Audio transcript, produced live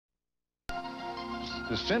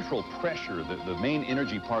The central pressure, the main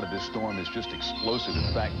energy part of this storm is just explosive.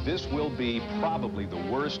 In fact, this will be probably the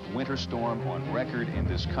worst winter storm on record in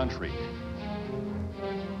this country.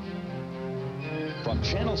 From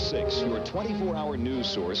Channel 6, your 24-hour news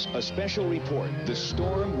source, a special report, the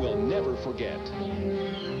storm we'll never forget.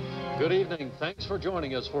 Good evening. Thanks for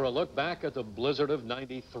joining us for a look back at the blizzard of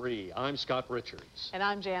 '93. I'm Scott Richards. And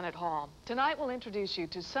I'm Janet Hall. Tonight we'll introduce you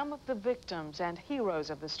to some of the victims and heroes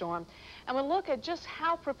of the storm, and we'll look at just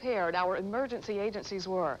how prepared our emergency agencies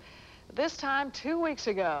were. This time 2 weeks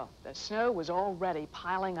ago, the snow was already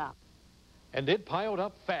piling up. And it piled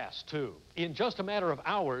up fast, too. In just a matter of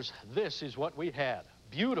hours, this is what we had.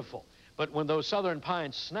 Beautiful. But when those southern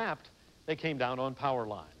pines snapped, they came down on power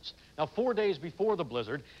lines. Now, 4 days before the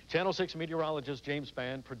blizzard, Channel 6 meteorologist James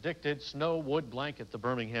Spann predicted snow would blanket the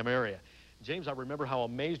Birmingham area. James, I remember how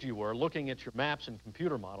amazed you were looking at your maps and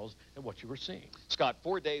computer models at what you were seeing. Scott,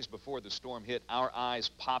 4 days before the storm hit, our eyes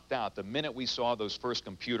popped out the minute we saw those first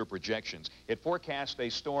computer projections. It forecast a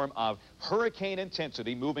storm of hurricane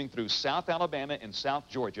intensity moving through South Alabama and South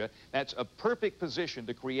Georgia. That's a perfect position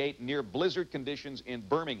to create near blizzard conditions in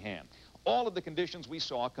Birmingham. All of the conditions we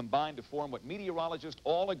saw combined to form what meteorologists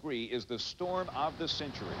all agree is the storm of the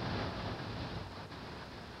century.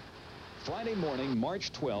 Friday morning,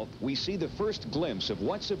 March 12th, we see the first glimpse of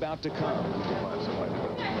what's about to come.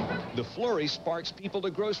 The flurry sparks people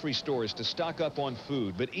to grocery stores to stock up on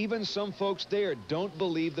food, but even some folks there don't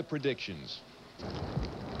believe the predictions.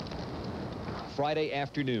 Friday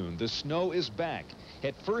afternoon, the snow is back.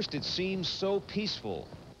 At first, it seems so peaceful.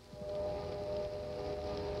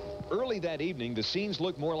 Early that evening, the scenes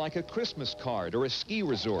look more like a Christmas card or a ski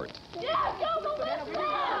resort. Yeah, go,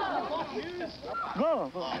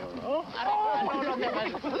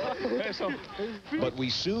 But we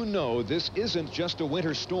soon know this isn't just a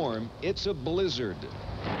winter storm, it's a blizzard.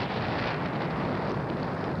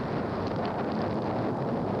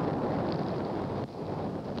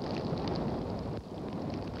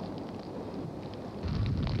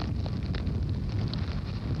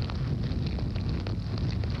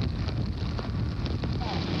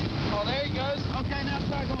 Oh, there he goes. Okay, now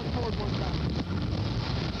start going forward one time.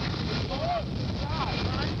 Oh, God,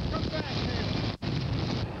 right? Come back here.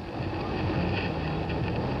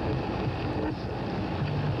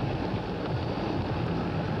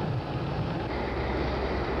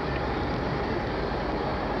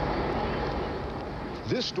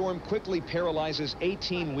 This storm quickly paralyzes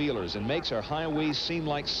 18-wheelers and makes our highways seem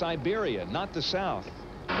like Siberia, not the South.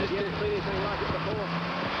 Have you ever seen anything like it before?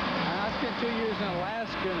 I spent 2 years in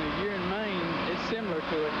Alaska and a year in Maine. It's similar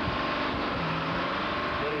to it.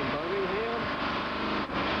 But in Birmingham?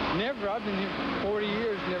 Never. I've been here 40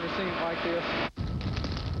 years, never seen it like this.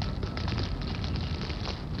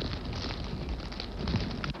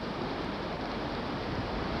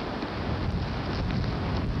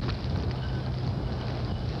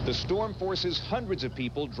 The storm forces hundreds of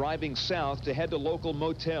people driving south to head to local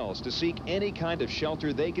motels to seek any kind of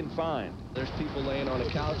shelter they can find. There's people laying on the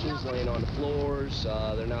couches, laying on the floors.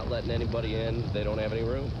 They're not letting anybody in. They don't have any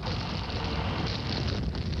room.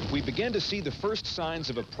 We begin to see the first signs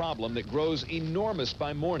of a problem that grows enormous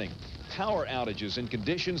by morning. Power outages in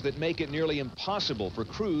conditions that make it nearly impossible for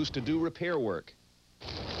crews to do repair work.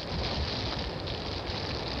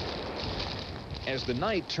 As the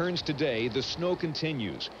night turns to day, the snow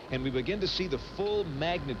continues, and we begin to see the full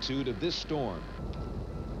magnitude of this storm.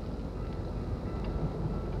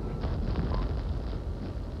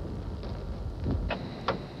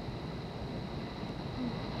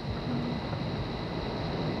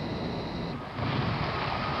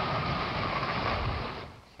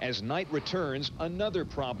 As night returns, another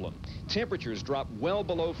problem. Temperatures drop well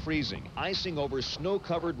below freezing, icing over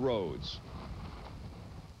snow-covered roads.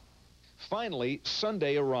 Finally,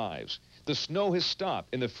 Sunday arrives. The snow has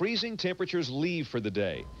stopped and the freezing temperatures leave for the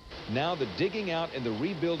day. Now the digging out and the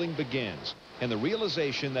rebuilding begins, and the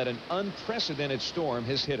realization that an unprecedented storm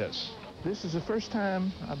has hit us. This is the first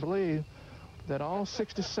time, I believe, that all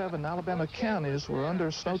 67 Alabama counties were under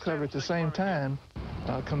snow cover at the same time,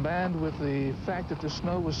 combined with the fact that the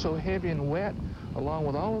snow was so heavy and wet, along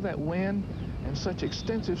with all of that wind and such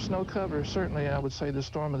extensive snow cover. Certainly, I would say the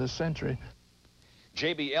storm of the century.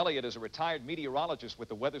 J.B. Elliott is a retired meteorologist with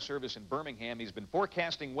the Weather Service in Birmingham. He's been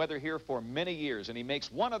forecasting weather here for many years, and he makes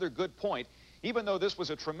one other good point. Even though this was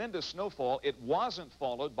a tremendous snowfall, it wasn't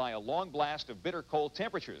followed by a long blast of bitter cold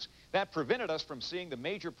temperatures. That prevented us from seeing the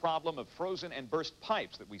major problem of frozen and burst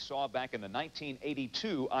pipes that we saw back in the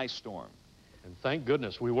 1982 ice storm. And thank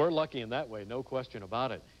goodness we were lucky in that way, no question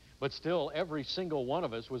about it. But still, every single one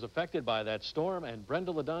of us was affected by that storm, and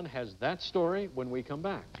Brenda LeDun has that story when we come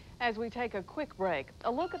back. As we take a quick break,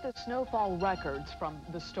 a look at the snowfall records from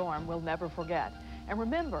the storm we'll never forget. And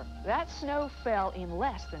remember, that snow fell in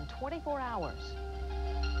less than 24 hours.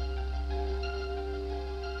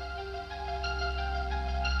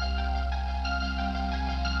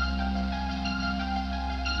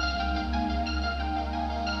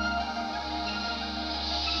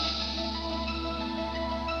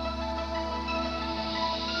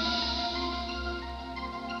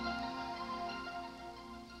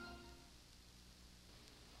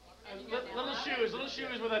 Little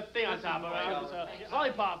shoes with a thing on top of it. It's a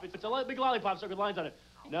lollipop. It's a big lollipop stuck with lines on it.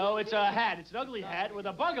 No, it's a hat. It's an ugly hat with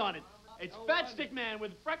a bug on it. It's Fat Stick Man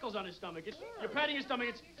with freckles on his stomach. You're patting his stomach.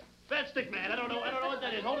 It's Fat Stick Man. I don't know what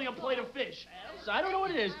that is. Holding a plate of fish. I don't know what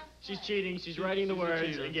it is. She's cheating. She's writing the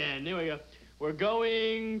words again. Here we go. We're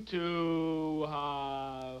going to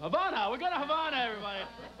Havana. We're going to Havana, everybody.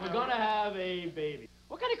 We're going to have a baby.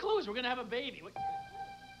 What kind of clues? We're going to have a baby. We're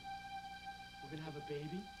going to have a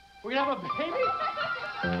baby? We're going to have a baby?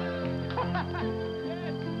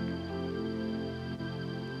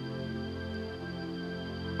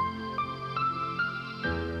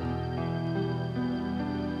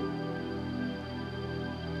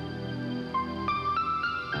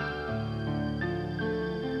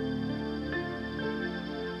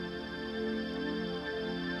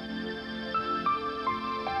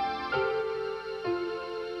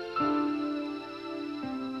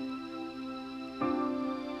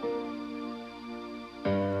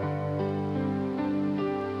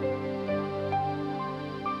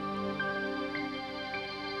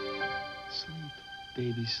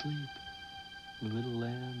 Baby, sleep. The little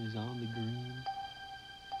lamb is on the green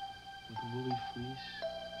with a woolly fleece,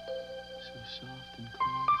 so soft and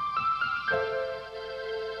clean.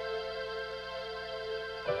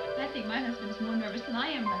 I think my husband's more nervous than I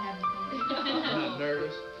am about having a baby. I'm not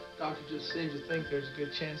nervous. Doctor just seems to think there's a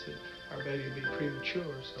good chance that our baby will be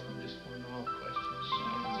premature, so I'm just wondering all the questions.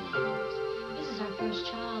 This is our first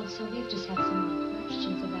child, so we've just had so many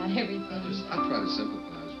questions about everything. I try to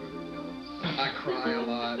sympathize with her, you know. I cry a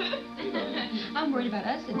lot, you know. I'm worried about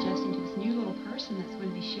us adjusting to this new little person that's going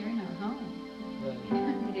to be sharing our home.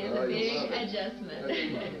 It is a big adjustment.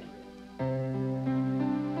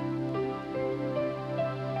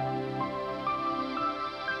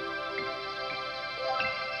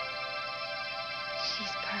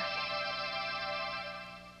 She's perfect.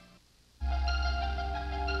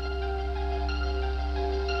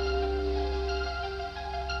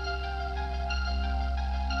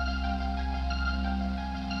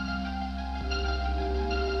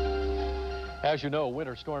 As you know,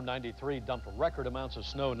 Winter Storm 93 dumped record amounts of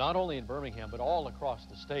snow, not only in Birmingham, but all across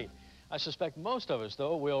the state. I suspect most of us,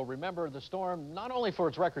 though, will remember the storm not only for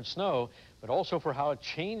its record snow, but also for how it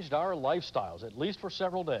changed our lifestyles, at least for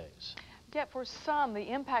several days. Yet for some,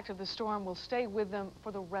 the impact of the storm will stay with them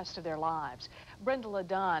for the rest of their lives. Brenda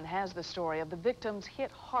LaDunn has the story of the victims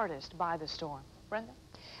hit hardest by the storm. Brenda?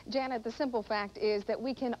 Janet, the simple fact is that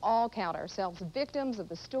we can all count ourselves victims of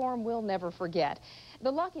the storm we'll never forget.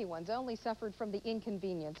 The lucky ones only suffered from the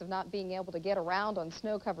inconvenience of not being able to get around on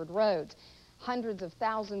snow-covered roads. Hundreds of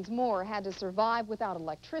thousands more had to survive without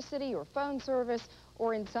electricity or phone service,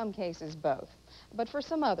 or in some cases both. But for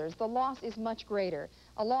some others, the loss is much greater,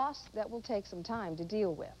 a loss that will take some time to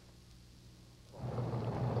deal with.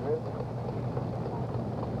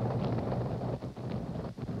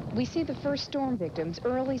 We see the first storm victims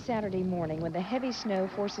early Saturday morning when the heavy snow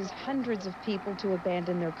forces hundreds of people to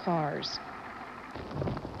abandon their cars.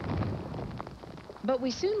 But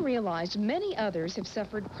we soon realized many others have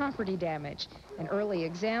suffered property damage. An early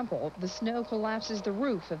example, the snow collapses the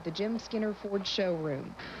roof of the Jim Skinner Ford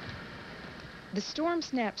showroom. The storm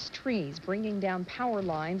snaps trees, bringing down power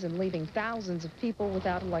lines and leaving thousands of people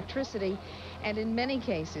without electricity and in many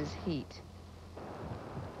cases heat.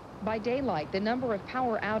 By daylight, the number of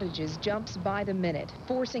power outages jumps by the minute,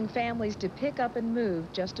 forcing families to pick up and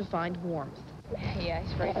move just to find warmth. Yeah,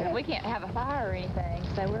 it's freezing. We can't have a fire or anything,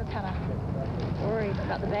 so we're kind of worried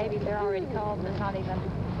about the babies. They're already cold and it's not even...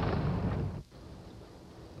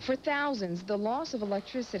 For thousands, the loss of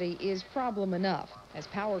electricity is problem enough. As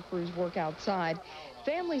power crews work outside,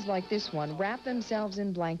 families like this one wrap themselves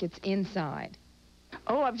in blankets inside.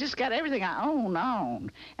 Oh, I've just got everything I own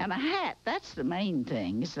on. And a hat, that's the main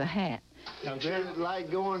thing, is the hat. It's been like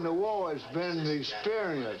going to war. It's been an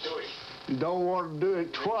experience. You don't want to do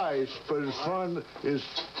it twice, but it's fun, it's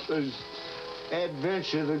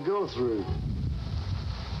adventure to go through.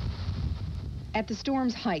 At the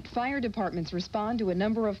storm's height, fire departments respond to a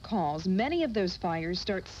number of calls. Many of those fires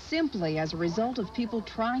start simply as a result of people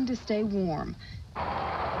trying to stay warm.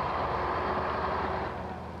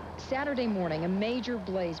 Saturday morning, a major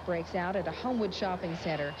blaze breaks out at a Homewood shopping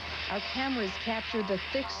center. Our cameras capture the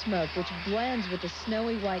thick smoke, which blends with the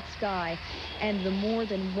snowy white sky and the more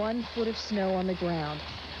than 1 foot of snow on the ground.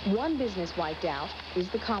 One business wiped out is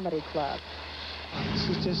the Comedy Club. This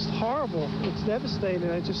is just horrible. It's devastating.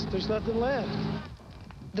 There's nothing left.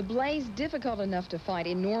 The blaze, difficult enough to fight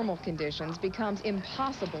in normal conditions, becomes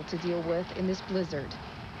impossible to deal with in this blizzard.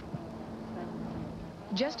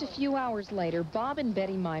 Just a few hours later, Bob and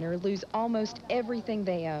Betty Miner lose almost everything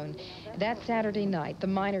they own. That Saturday night, the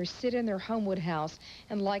Miners sit in their Homewood house,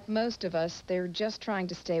 and like most of us, they're just trying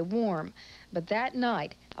to stay warm. But that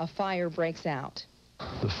night, a fire breaks out.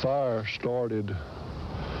 The fire started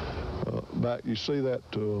back, you see that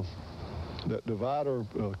divider,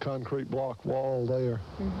 concrete block wall there?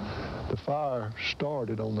 The fire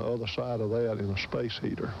started on the other side of that in a space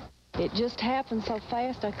heater. It just happened so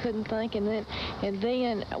fast I couldn't think, and then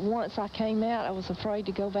once I came out, I was afraid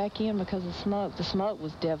to go back in because of smoke. The smoke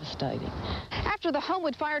was devastating. After the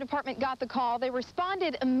Homewood Fire Department got the call, they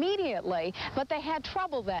responded immediately, but they had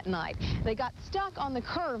trouble that night. They got stuck on the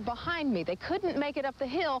curve behind me. They couldn't make it up the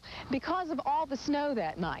hill because of all the snow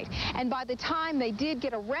that night. And by the time they did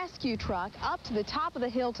get a rescue truck up to the top of the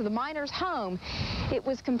hill to the Miners' home, it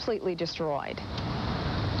was completely destroyed.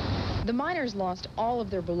 The Miners lost all of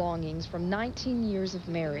their belongings from 19 years of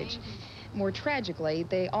marriage. More tragically,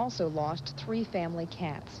 they also lost 3 family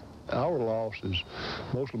cats. Our loss is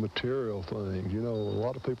mostly material things. You know, a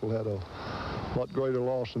lot of people had a lot greater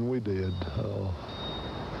loss than we did.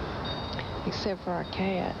 Except for our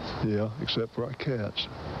cats. Yeah, except for our cats.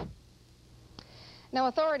 Now,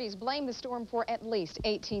 authorities blame the storm for at least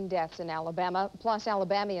 18 deaths in Alabama. Plus,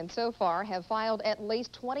 Alabamians so far have filed at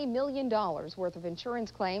least $20 million worth of insurance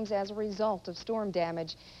claims as a result of storm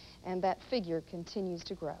damage, and that figure continues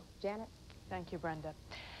to grow. Janet? Thank you, Brenda.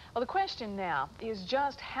 Well, the question now is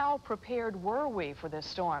just how prepared were we for this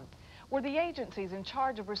storm? Were the agencies in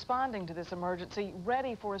charge of responding to this emergency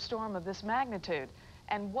ready for a storm of this magnitude?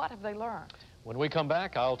 And what have they learned? When we come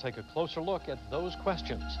back, I'll take a closer look at those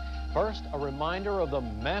questions. First, a reminder of the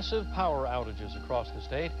massive power outages across the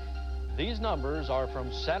state. These numbers are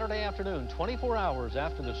from Saturday afternoon, 24 hours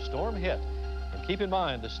after the storm hit. And keep in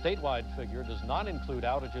mind, the statewide figure does not include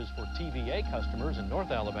outages for TVA customers in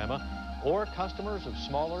North Alabama or customers of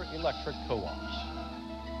smaller electric co-ops.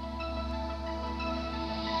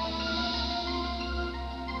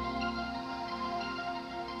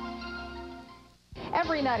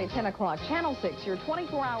 Every night at 10 o'clock, Channel 6, your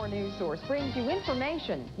 24-hour news source, brings you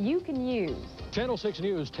information you can use. Channel 6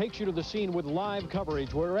 News takes you to the scene with live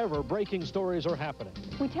coverage wherever breaking stories are happening.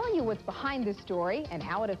 We tell you what's behind the story and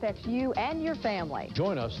how it affects you and your family.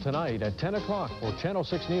 Join us tonight at 10 o'clock for Channel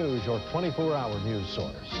 6 News, your 24-hour news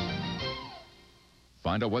source.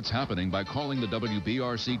 Find out what's happening by calling the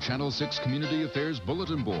WBRC Channel 6 Community Affairs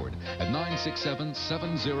Bulletin Board at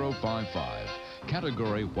 967-7055,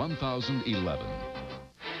 category 1011.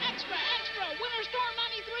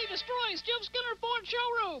 Jim Skinner Ford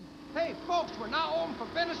showroom. Hey, folks, we're now open for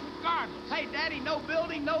business regardless. Hey, Daddy, no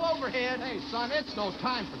building, no overhead. Hey, son, it's no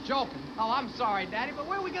time for joking. Oh, I'm sorry, Daddy, but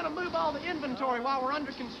where are we going to move all the inventory while we're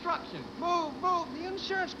under construction? Move. The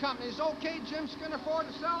insurance company's okay Jim Skinner Ford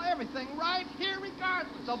to sell everything right here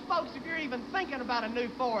regardless. So, folks, if you're even thinking about a new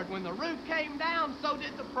Ford, when the roof came down, so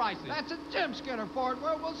did the prices. That's a Jim Skinner Ford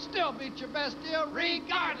where we'll still beat your best deal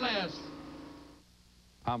regardless.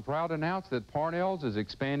 I'm proud to announce that Parnell's is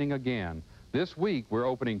expanding again. This week, we're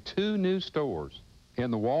opening 2 new stores.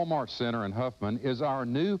 In the Walmart Center in Huffman is our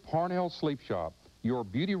new Parnell Sleep Shop, your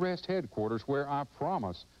Beauty Rest headquarters, where I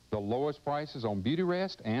promise the lowest prices on Beauty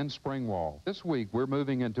Rest and Spring Wall. This week, we're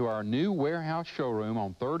moving into our new warehouse showroom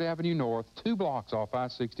on 3rd Avenue North, 2 blocks off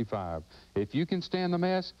I-65. If you can stand the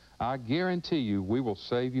mess, I guarantee you we will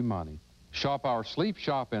save you money. Shop our Sleep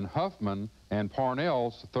Shop in Huffman and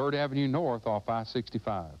Parnell's 3rd Avenue North off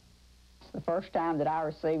I-65. The first time that I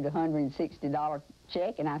received a $160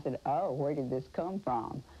 check, and I said, oh, where did this come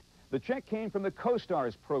from? The check came from the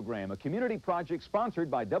Co-Stars program, a community project sponsored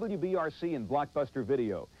by WBRC and Blockbuster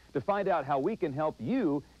Video. To find out how we can help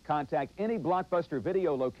you, contact any Blockbuster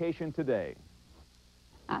Video location today.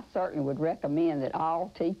 I certainly would recommend that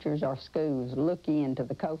all teachers or schools look into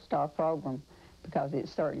the Co-Star program, because it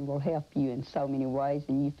certainly will help you in so many ways,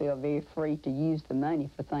 and you feel very free to use the money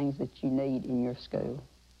for things that you need in your school.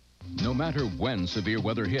 No matter when severe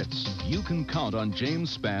weather hits, you can count on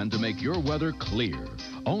James Spann to make your weather clear.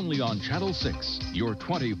 Only on Channel 6, your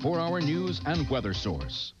 24-hour news and weather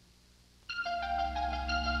source.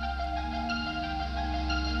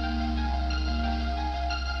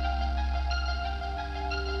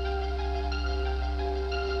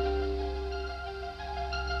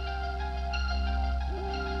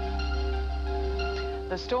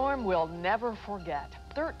 The storm we'll never forget.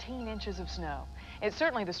 13 inches of snow. It's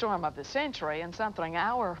certainly the storm of the century and something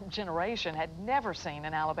our generation had never seen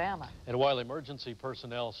in Alabama. And while emergency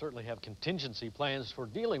personnel certainly have contingency plans for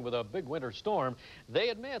dealing with a big winter storm, they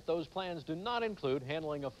admit those plans do not include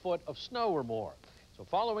handling a foot of snow or more. So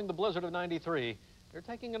following the blizzard of '93, they're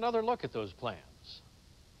taking another look at those plans.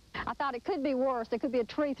 I thought it could be worse. There could be a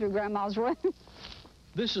tree through Grandma's room.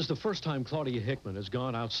 This is the first time Claudia Hickman has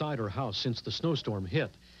gone outside her house since the snowstorm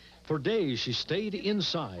hit. For days, she stayed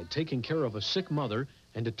inside, taking care of a sick mother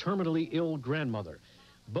and a terminally ill grandmother.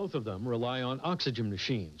 Both of them rely on oxygen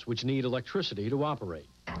machines, which need electricity to operate.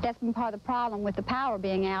 That's been part of the problem with the power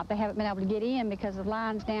being out. They haven't been able to get in because of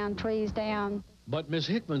lines down, trees down. But Ms.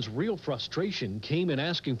 Hickman's real frustration came in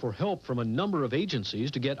asking for help from a number of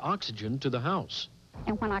agencies to get oxygen to the house.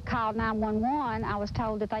 And when I called 911, I was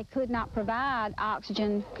told that they could not provide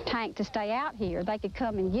oxygen tank to stay out here. They could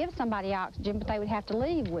come and give somebody oxygen, but they would have to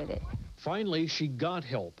leave with it. Finally, she got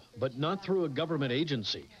help, but not through a government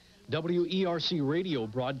agency. WBRC radio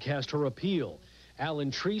broadcast her appeal. Allen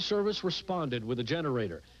Tree Service responded with a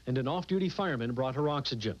generator, and an off-duty fireman brought her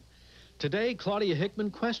oxygen. Today, Claudia Hickman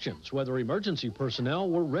questions whether emergency personnel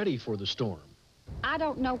were ready for the storm. I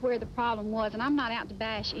don't know where the problem was, and I'm not out to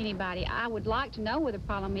bash anybody. I would like to know where the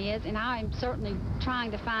problem is, and I am certainly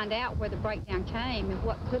trying to find out where the breakdown came and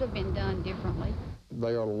what could have been done differently.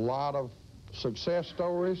 There are a lot of success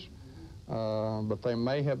stories, but there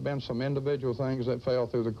may have been some individual things that fell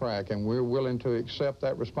through the crack, and we're willing to accept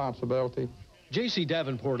that responsibility. J.C.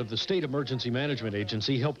 Davenport of the State Emergency Management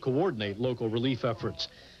Agency helped coordinate local relief efforts.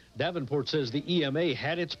 Davenport says the EMA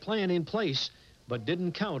had its plan in place, but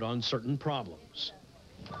didn't count on certain problems.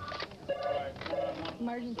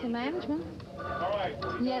 Emergency management?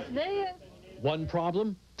 Yes, it is. One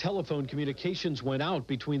problem, telephone communications went out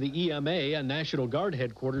between the EMA and National Guard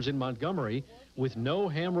headquarters in Montgomery with no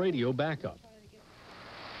ham radio backup.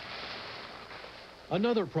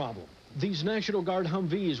 Another problem, these National Guard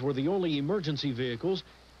Humvees were the only emergency vehicles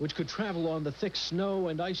which could travel on the thick snow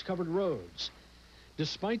and ice-covered roads.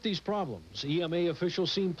 Despite these problems, EMA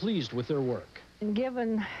officials seem pleased with their work. And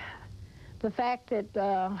given the fact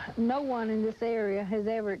that no one in this area has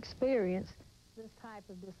ever experienced this type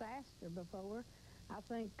of disaster before, I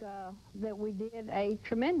think that we did a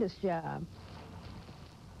tremendous job.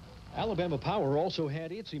 Alabama Power also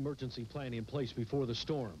had its emergency plan in place before the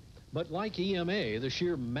storm. But like EMA, the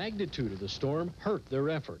sheer magnitude of the storm hurt their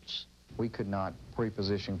efforts. We could not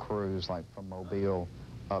pre-position crews like from Mobile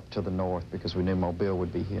up to the north because we knew Mobile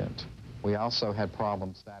would be hit. We also had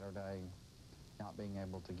problems Saturday not being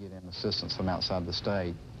able to get in assistance from outside the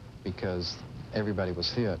state because everybody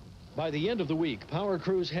was hit. By the end of the week, power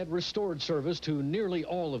crews had restored service to nearly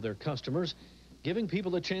all of their customers, giving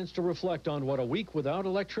people a chance to reflect on what a week without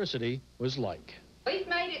electricity was like. We've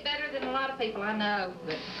made it better than a lot of people I know,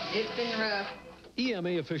 but it's been rough.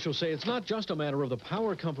 EMA officials say it's not just a matter of the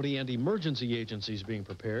power company and emergency agencies being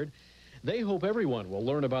prepared. They hope everyone will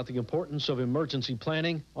learn about the importance of emergency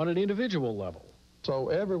planning on an individual level. So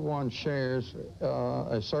everyone shares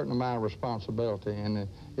a certain amount of responsibility, and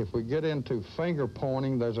if we get into finger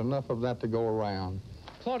pointing, there's enough of that to go around.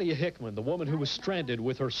 Claudia Hickman, the woman who was stranded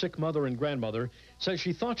with her sick mother and grandmother, says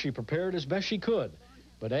she thought she prepared as best she could,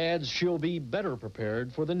 but adds she'll be better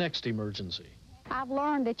prepared for the next emergency. I've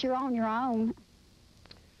learned that you're on your own.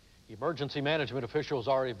 Emergency management officials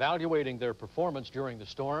are evaluating their performance during the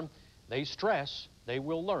storm. They stress they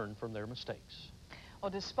will learn from their mistakes. Well,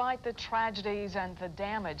 despite the tragedies and the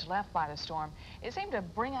damage left by the storm, it seemed to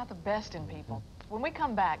bring out the best in people. When we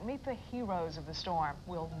come back, meet the heroes of the storm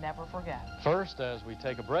we'll never forget. First, as we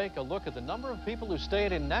take a break, a look at the number of people who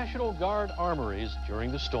stayed in National Guard armories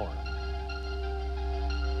during the storm.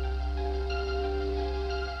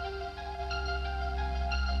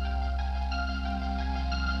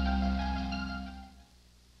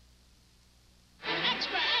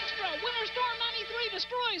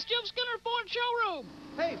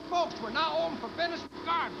 Hey, folks, we're now home for business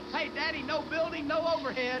regardless. Hey, Daddy, no building, no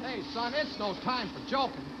overhead. Hey, son, it's no time for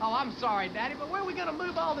joking. Oh, I'm sorry, Daddy, but where are we going to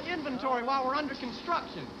move all the inventory while we're under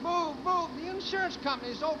construction? Move. The insurance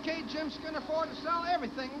company's okayed Jim Skinner Ford to sell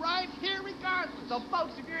everything right here regardless. So,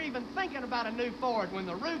 folks, if you're even thinking about a new Ford, when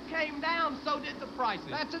the roof came down, so did the prices.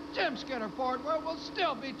 That's a Jim Skinner Ford where we'll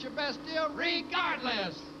still beat your best deal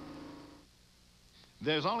regardless.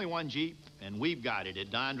 There's only one Jeep, and we've got it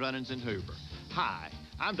at Don Drunnen's in Hoover. Hi,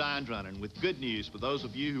 I'm Don Drunnen with good news for those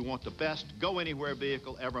of you who want the best go-anywhere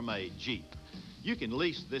vehicle ever made, Jeep. You can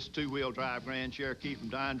lease this two-wheel drive Grand Cherokee from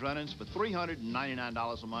Don Drunnen's for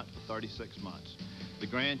 $399 a month for 36 months. The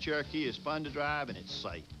Grand Cherokee is fun to drive and it's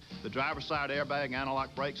safe. The driver's side airbag and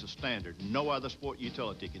anti-lock brakes are standard. No other sport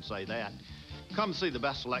utility can say that. Come see the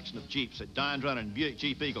best selection of Jeeps at Dine Runner and Buick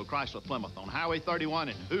Jeep Eagle Chrysler Plymouth on Highway 31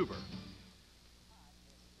 in Hoover.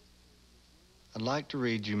 I'd like to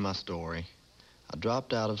read you my story. I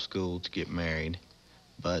dropped out of school to get married,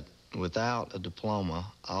 but without a diploma,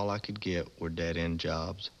 all I could get were dead-end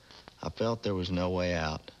jobs. I felt there was no way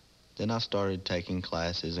out. Then I started taking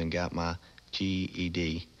classes and got my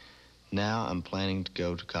GED. Now I'm planning to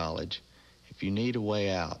go to college. If you need a way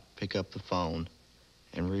out, pick up the phone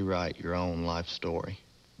and rewrite your own life story.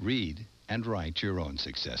 Read and write your own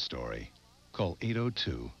success story. Call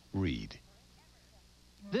 802-READ.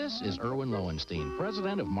 This is Erwin Lowenstein,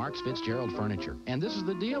 president of Marks Fitzgerald Furniture. And this is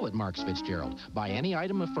the deal at Marks Fitzgerald. Buy any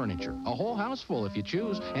item of furniture, a whole house full if you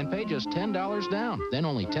choose, and pay just $10 down. Then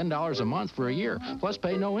only $10 a month for a year, plus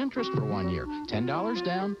pay no interest for 1 year. $10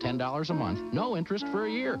 down, $10 a month, no interest for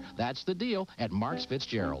a year. That's the deal at Marks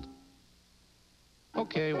Fitzgerald.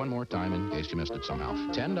 Okay, one more time in case you missed it somehow.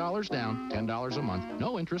 $10 down, $10 a month,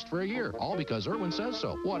 no interest for a year. All because Erwin says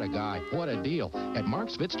so. What a guy, what a deal at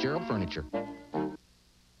Marks Fitzgerald Furniture.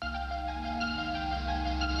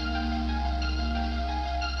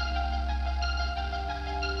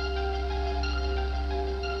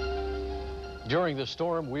 During the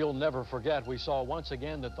storm, we'll never forget, we saw once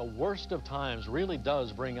again that the worst of times really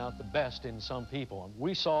does bring out the best in some people. And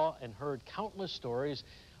we saw and heard countless stories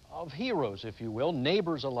of heroes, if you will,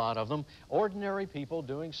 neighbors, a lot of them, ordinary people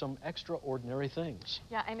doing some extraordinary things.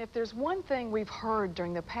 Yeah, and if there's one thing we've heard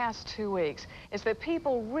during the past 2 weeks, is that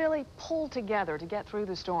people really pulled together to get through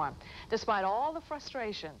the storm. Despite all the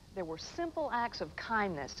frustration, there were simple acts of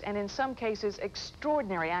kindness and in some cases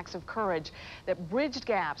extraordinary acts of courage that bridged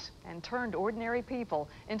gaps and turned ordinary people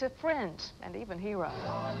into friends and even heroes.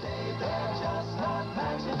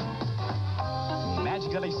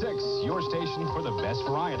 Magic 96, your station for the best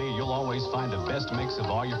variety. You'll always find the best mix of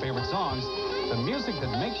all your favorite songs. The music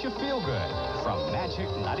that makes you feel good from Magic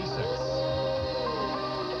 96.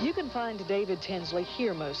 You can find David Tinsley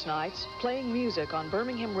here most nights, playing music on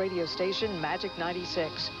Birmingham radio station Magic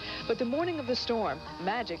 96. But the morning of the storm,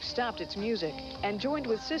 Magic stopped its music and joined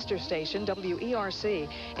with sister station WERC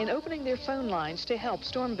in opening their phone lines to help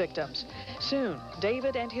storm victims. Soon,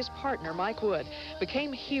 David and his partner, Mike Wood,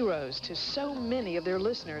 became heroes to so many of their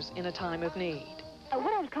listeners in a time of need.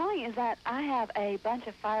 What I was calling is that I have a bunch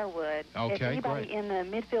of firewood. Okay, if anybody great. in the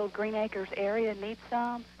Midfield Green Acres area needs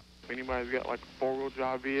some. If anybody's got like four-wheel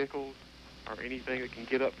drive vehicles or anything that can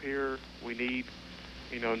get up here, we need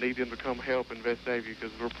them to come help in Vestavia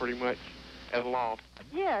because we're pretty much at a loss.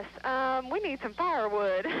 Yes, we need some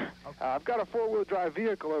firewood. I've got a four-wheel drive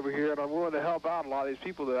vehicle over here, and I'm willing to help out a lot of these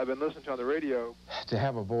people that I've been listening to on the radio. To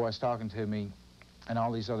have a voice talking to me and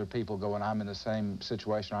all these other people going, I'm in the same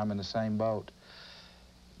situation, I'm in the same boat,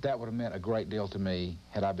 that would have meant a great deal to me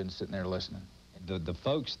had I been sitting there listening. The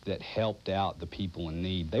folks that helped out the people in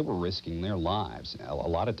need, they were risking their lives a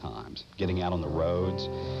lot of times, getting out on the roads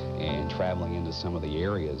and traveling into some of the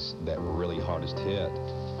areas that were really hardest hit.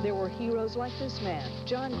 There were heroes like this man,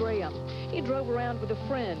 John Graham. He drove around with a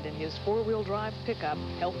friend in his four-wheel drive pickup,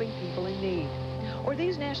 helping people in need. Or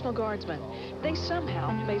these National Guardsmen. They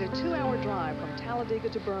somehow made a 2-hour drive from Talladega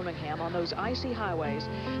to Birmingham on those icy highways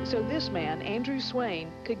so this man, Andrew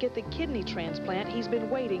Swain, could get the kidney transplant he's been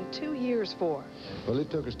waiting 2 years for. Well,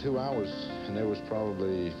 it took us 2 hours, and there was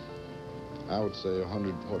probably, I would say,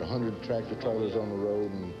 100 tractor trailers on the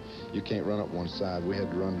road, and you can't run up one side. We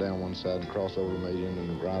had to run down one side and cross over the median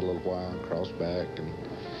and ride a little while and cross back, and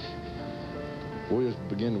we was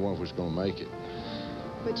beginning to wonder if we was going to make it.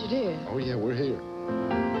 But you did? Oh, yeah, we're here.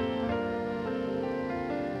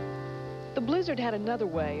 The blizzard had another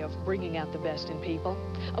way of bringing out the best in people.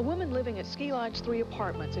 A woman living at Ski Lodge 3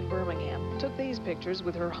 Apartments in Birmingham took these pictures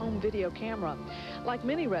with her home video camera. Like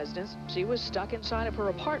many residents, she was stuck inside of her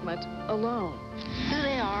apartment alone. Who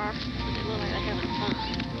they are, but they look like they're having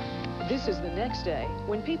fun. This is the next day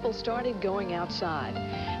when people started going outside.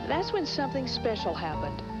 That's when something special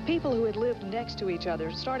happened. People who had lived next to each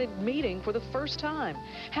other started meeting for the first time,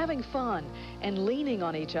 having fun, and leaning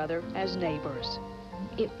on each other as neighbors.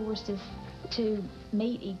 It forced us to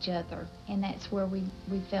meet each other, and that's where we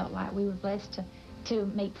felt like we were blessed to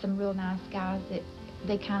meet some real nice guys that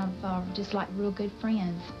they kind of are just like real good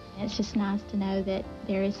friends. It's just nice to know that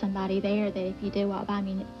there is somebody there that if you do walk by, I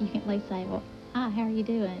mean, you can at least say, well, hi, how are you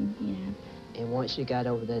doing, you know. And once you got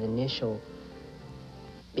over that initial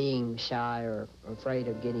being shy or afraid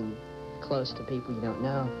of getting close to people you don't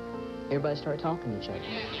know, everybody started talking to each other.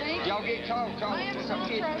 Y'all get cold, come on.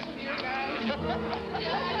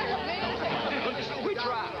 We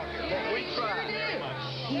tried. We tried.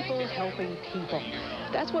 people helping people.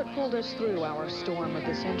 That's what pulled us through our storm of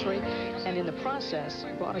the century, and in the process,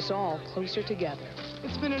 brought us all closer together.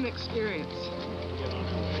 It's been an experience.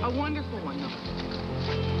 A wonderful one,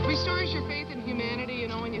 though. Restores your faith in humanity, you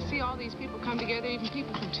know, when you see all these people come together, even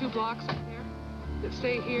people from 2 blocks up there that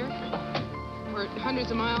stay here or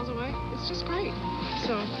hundreds of miles away. It's just great.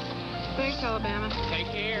 So, thanks, Alabama. Take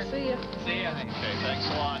care. See ya. See ya. Okay, thanks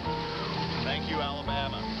a lot. Thank you,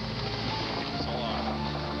 Alabama. So long.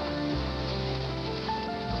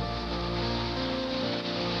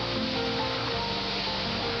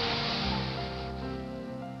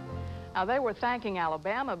 Now, they were thanking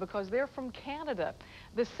Alabama because they're from Canada.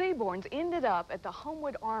 The Seaborns ended up at the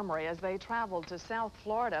Homewood Armory as they traveled to South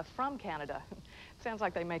Florida from Canada. Sounds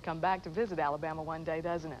like they may come back to visit Alabama one day,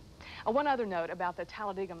 doesn't it? One other note about the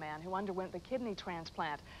Talladega man who underwent the kidney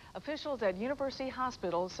transplant. Officials at University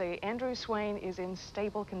Hospital say Andrew Swain is in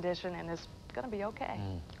stable condition and is going to be okay.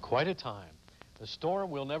 Quite a time. The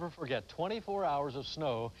storm we'll never forget. 24 hours of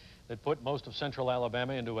snow that put most of central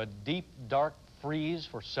Alabama into a deep, dark freeze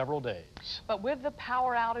for several days. But with the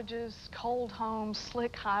power outages, cold homes,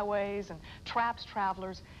 slick highways, and trapped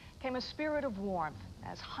travelers came a spirit of warmth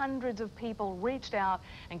as hundreds of people reached out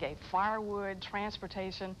and gave firewood,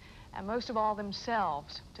 transportation, and most of all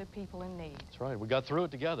themselves to people in need. That's right. We got through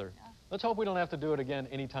it together. Yeah. Let's hope we don't have to do it again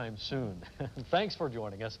anytime soon. Thanks for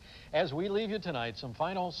joining us. As we leave you tonight, some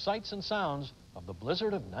final sights and sounds of the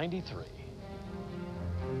blizzard of '93.